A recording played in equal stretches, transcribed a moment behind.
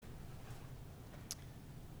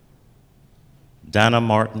Dana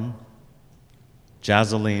Martin,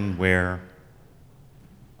 Jazeline Ware,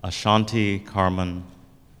 Ashanti Carmen,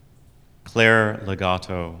 Claire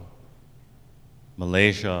Legato,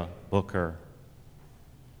 Malaysia Booker,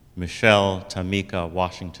 Michelle Tamika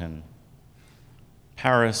Washington,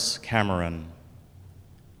 Paris Cameron,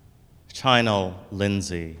 Chynel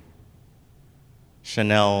Lindsay,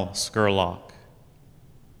 Chanel Skurlock,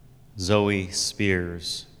 Zoe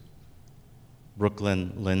Spears,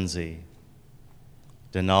 Brooklyn Lindsay,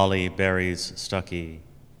 Denali Berries Stuckey,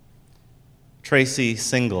 Tracy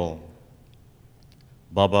Single,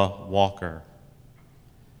 Bubba Walker,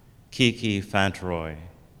 Kiki Fantroy,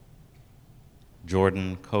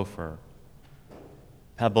 Jordan Kofer,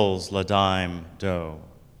 Pebbles Ladime Doe,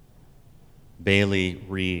 Bailey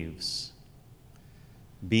Reeves,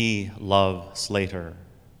 B. Love Slater,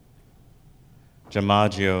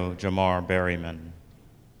 Jamaggio Jamar Berryman,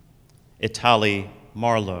 Itali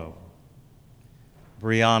Marlowe,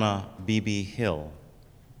 Brianna B.B. Hill,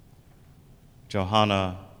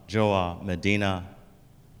 Johanna Joa Medina,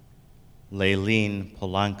 Laylene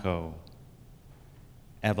Polanco,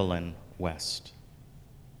 Evelyn West,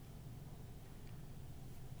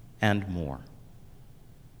 and more.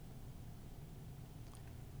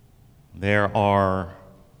 There are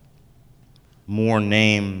more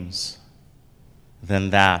names than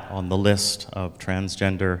that on the list of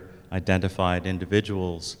transgender identified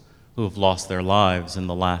individuals who have lost their lives in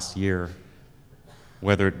the last year,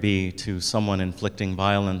 whether it be to someone inflicting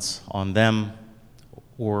violence on them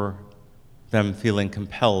or them feeling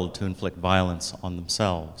compelled to inflict violence on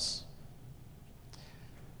themselves.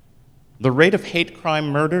 The rate of hate crime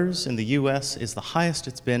murders in the US is the highest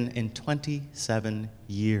it's been in 27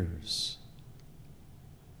 years.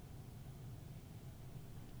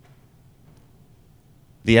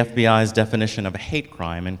 The FBI's definition of a hate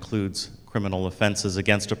crime includes criminal offenses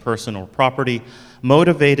against a person or property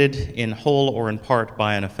motivated in whole or in part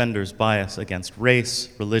by an offender's bias against race,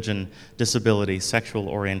 religion, disability, sexual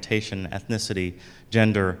orientation, ethnicity,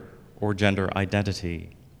 gender, or gender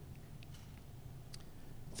identity.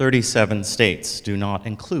 37 states do not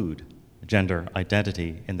include gender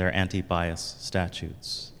identity in their anti-bias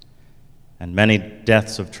statutes. And many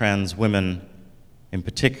deaths of trans women in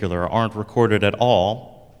particular aren't recorded at all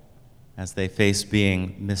as they face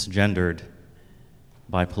being misgendered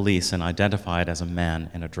by police and identified as a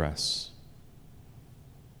man in a dress.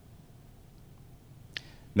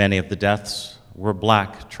 Many of the deaths were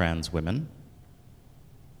black trans women,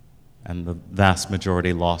 and the vast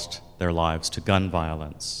majority lost their lives to gun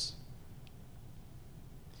violence.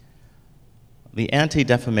 The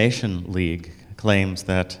Anti-Defamation League claims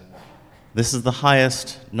that this is the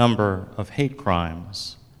highest number of hate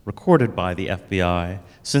crimes recorded by the FBI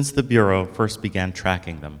since the Bureau first began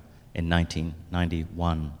tracking them in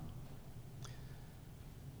 1991.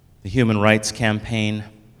 The Human Rights Campaign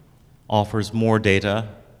offers more data.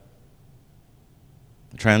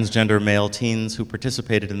 The transgender male teens who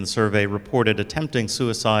participated in the survey reported attempting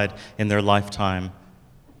suicide in their lifetime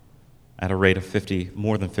at a rate of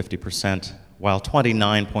more than 50%, while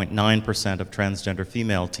 29.9% of transgender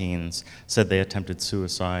female teens said they attempted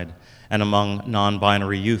suicide. And among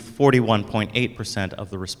non-binary youth, 41.8% of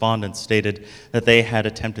the respondents stated that they had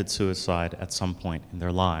attempted suicide at some point in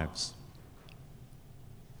their lives.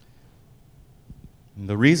 And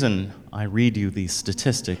the reason I read you these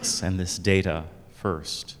statistics and this data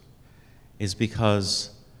first is because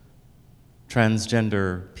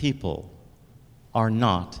transgender people are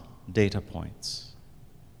not data points.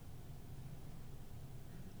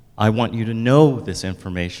 I want you to know this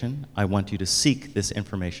information. I want you to seek this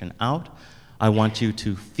information out. I want you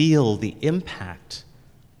to feel the impact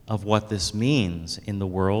of what this means in the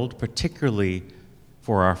world, particularly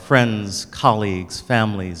for our friends, colleagues,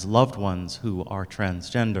 families, loved ones who are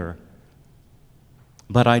transgender.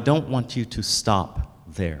 But I don't want you to stop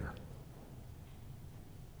there.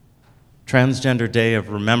 Transgender Day of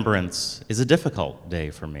Remembrance is a difficult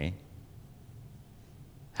day for me.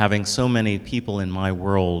 Having so many people in my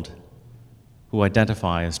world who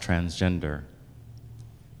identify as transgender.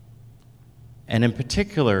 And in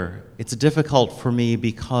particular, it's difficult for me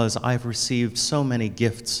because I've received so many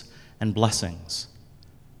gifts and blessings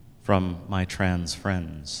from my trans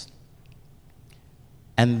friends.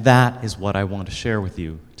 And that is what I want to share with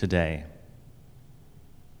you today.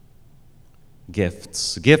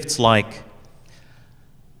 Gifts. Gifts like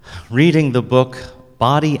reading the book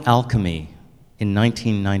Body Alchemy in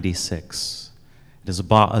 1996. It's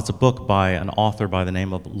a book by an author by the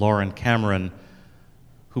name of Lauren Cameron,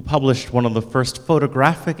 who published one of the first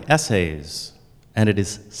photographic essays, and it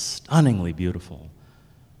is stunningly beautiful,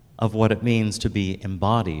 of what it means to be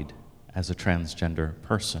embodied as a transgender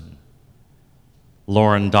person.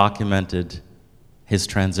 Loren documented his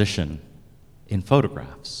transition in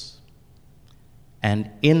photographs. And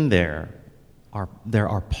in there are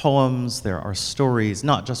poems, there are stories,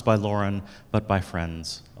 not just by Loren, but by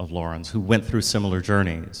friends of Loren's who went through similar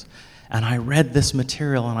journeys. And I read this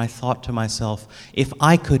material and I thought to myself, if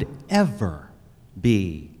I could ever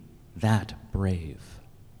be that brave,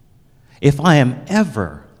 if I am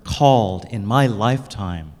ever called in my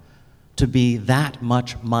lifetime to be that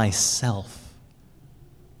much myself,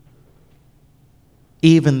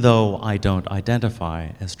 even though I don't identify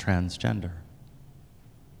as transgender.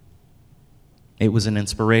 It was an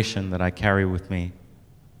inspiration that I carry with me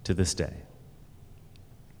to this day.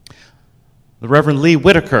 The Reverend Lee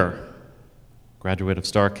Whitaker, graduate of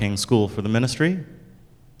Starr King School for the Ministry,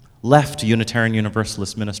 left Unitarian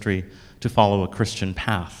Universalist ministry to follow a Christian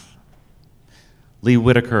path. Lee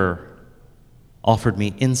Whitaker offered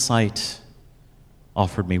me insight,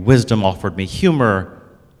 offered me wisdom, offered me humor,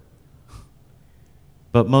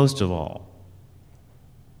 but most of all,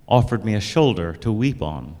 offered me a shoulder to weep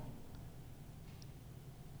on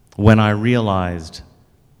when I realized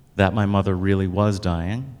that my mother really was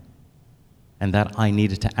dying and that I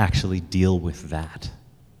needed to actually deal with that.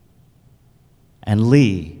 And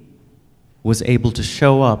Lee was able to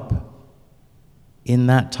show up in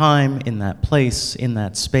that time, in that place, in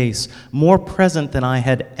that space, more present than I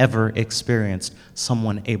had ever experienced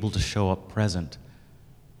someone able to show up present.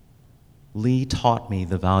 Lee taught me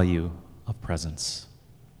the value of presence.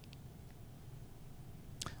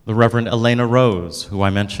 The Reverend Elena Rose, who I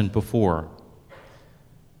mentioned before,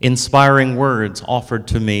 inspiring words offered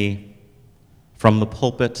to me from the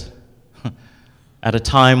pulpit at a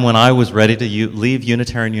time when I was ready to leave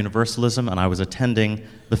Unitarian Universalism and I was attending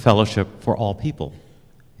the Fellowship for All People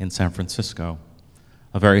in San Francisco,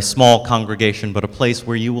 a very small congregation, but a place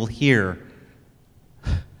where you will hear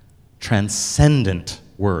transcendent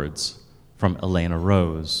words from Elena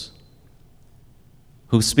Rose,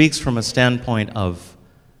 who speaks from a standpoint of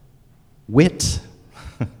wit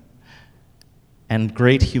and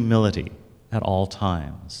great humility at all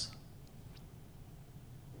times.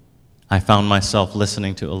 I found myself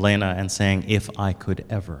listening to Elena and saying, if I could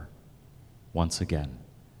ever, once again,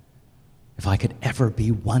 if I could ever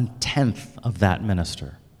be 1/10 of that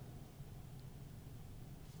minister.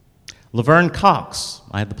 Laverne Cox,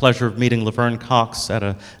 I had the pleasure of meeting Laverne Cox at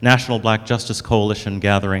a National Black Justice Coalition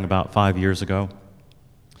gathering about 5 years ago.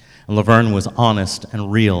 And Laverne was honest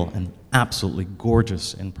and real and absolutely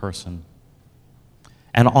gorgeous in person.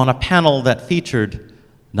 And on a panel that featured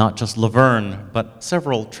not just Laverne, but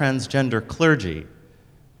several transgender clergy,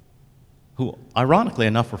 who, ironically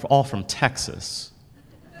enough, were all from Texas.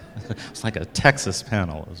 It's like a Texas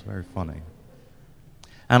panel. It was very funny.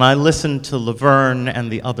 And I listened to Laverne and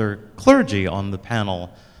the other clergy on the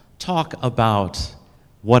panel talk about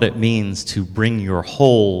what it means to bring your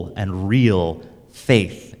whole and real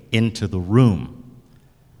faith into the room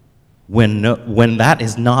when that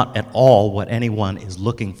is not at all what anyone is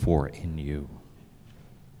looking for in you.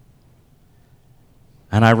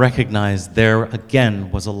 And I recognized there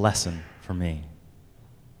again was a lesson for me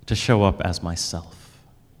to show up as myself.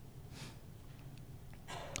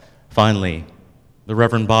 Finally, the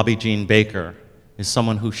Reverend Bobby Jean Baker is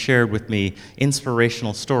someone who shared with me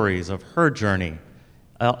inspirational stories of her journey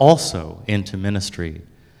also into ministry,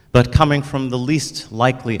 but coming from the least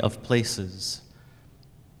likely of places,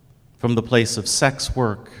 from the place of sex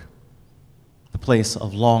work, the place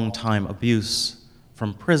of long-time abuse,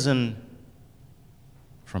 from prison,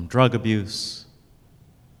 from drug abuse.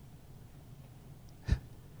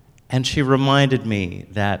 And she reminded me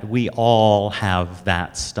that we all have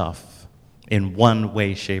that stuff in one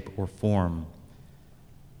way, shape, or form.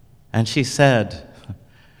 And she said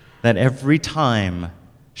that every time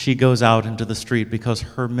she goes out into the street, because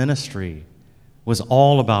her ministry was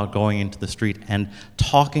all about going into the street and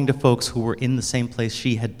talking to folks who were in the same place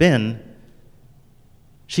she had been,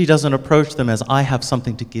 she doesn't approach them as, I have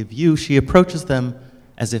something to give you. She approaches them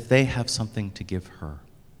as if they have something to give her.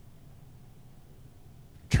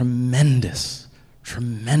 Tremendous,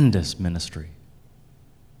 tremendous ministry.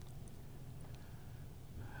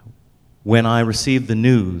 When I received the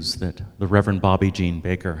news that the Reverend Bobby Jean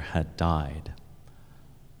Baker had died,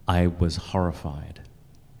 I was horrified.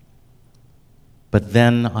 But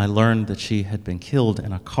then I learned that she had been killed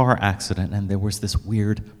in a car accident, and there was this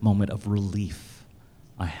weird moment of relief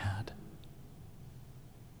I had.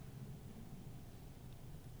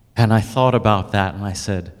 And I thought about that, and I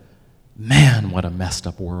said, man, what a messed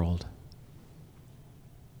up world.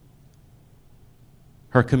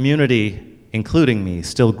 Her community, including me,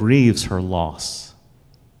 still grieves her loss.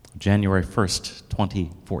 January 1st,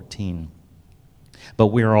 2014. But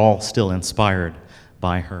we're all still inspired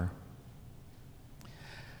by her.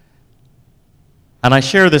 And I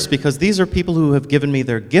share this because these are people who have given me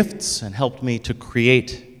their gifts and helped me to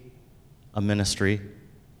create a ministry.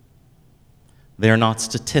 They are not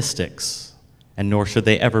statistics, and nor should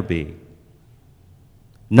they ever be.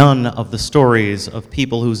 None of the stories of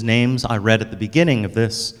people whose names I read at the beginning of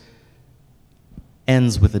this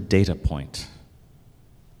ends with a data point.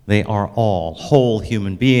 They are all whole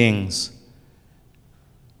human beings.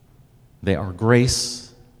 They are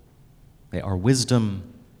grace. They are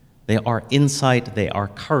wisdom. They are insight. They are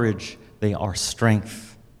courage. They are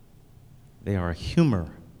strength. They are humor.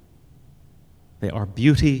 They are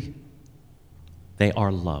beauty. They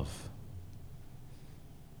are love.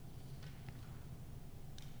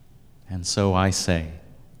 And so I say,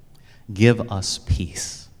 give us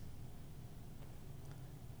peace.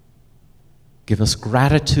 Give us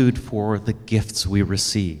gratitude for the gifts we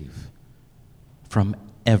receive from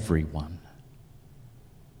everyone.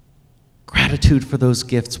 Gratitude for those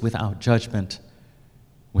gifts without judgment,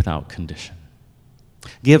 without condition.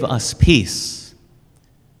 Give us peace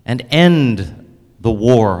and end the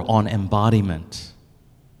war on embodiment.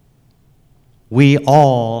 We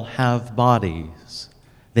all have bodies.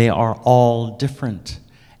 They are all different,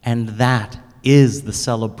 and that is the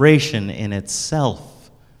celebration in itself.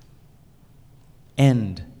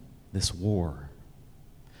 End this war.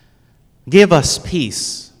 Give us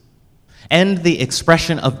peace. End the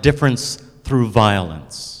expression of difference through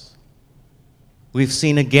violence. We've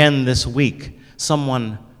seen again this week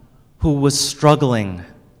someone who was struggling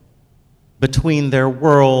between their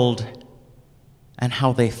world and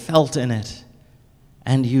how they felt in it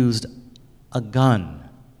and used a gun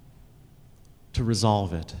to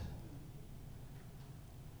resolve it.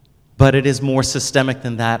 But it is more systemic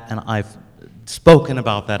than that, and I've spoken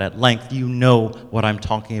about that at length. You know what I'm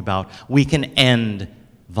talking about. We can end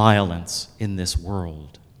violence in this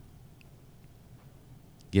world.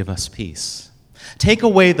 Give us peace. Take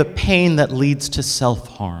away the pain that leads to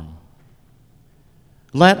self-harm.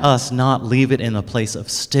 Let us not leave it in a place of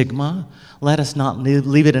stigma. Let us not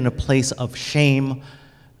leave it in a place of shame.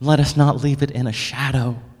 Let us not leave it in a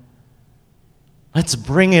shadow. Let's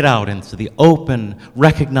bring it out into the open,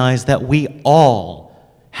 recognize that we all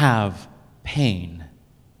have pain,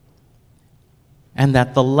 and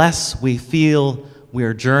that the less we feel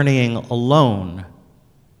we're journeying alone,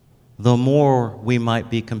 the more we might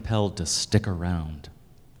be compelled to stick around.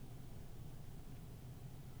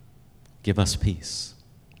 Give us peace.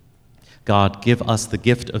 God, give us the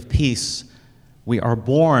gift of peace. We are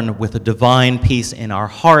born with a divine peace in our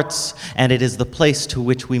hearts, and it is the place to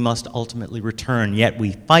which we must ultimately return, yet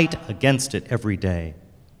we fight against it every day.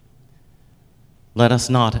 Let us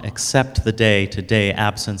not accept the day-to-day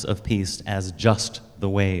absence of peace as just the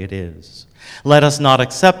way it is. Let us not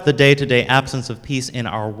accept the day-to-day absence of peace in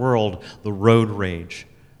our world, the road rage,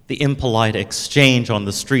 the impolite exchange on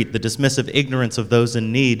the street, the dismissive ignorance of those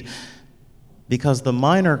in need, because the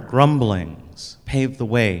minor grumblings pave the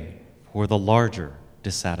way for the larger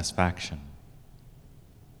dissatisfaction.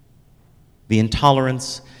 The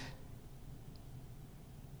intolerance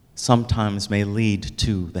sometimes may lead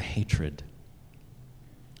to the hatred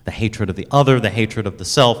of the other, the hatred of the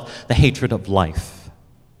self, the hatred of life.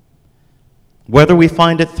 Whether we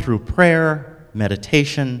find it through prayer,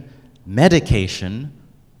 meditation, medication,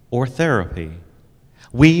 or therapy,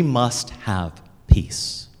 we must have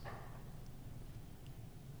peace.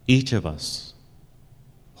 Each of us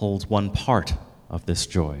holds one part of this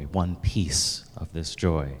joy, one piece of this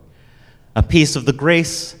joy, a piece of the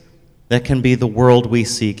grace that can be the world we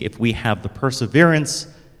seek if we have the perseverance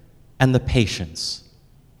and the patience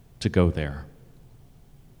to go there.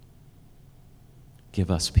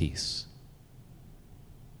 Give us peace.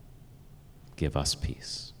 Give us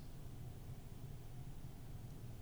peace.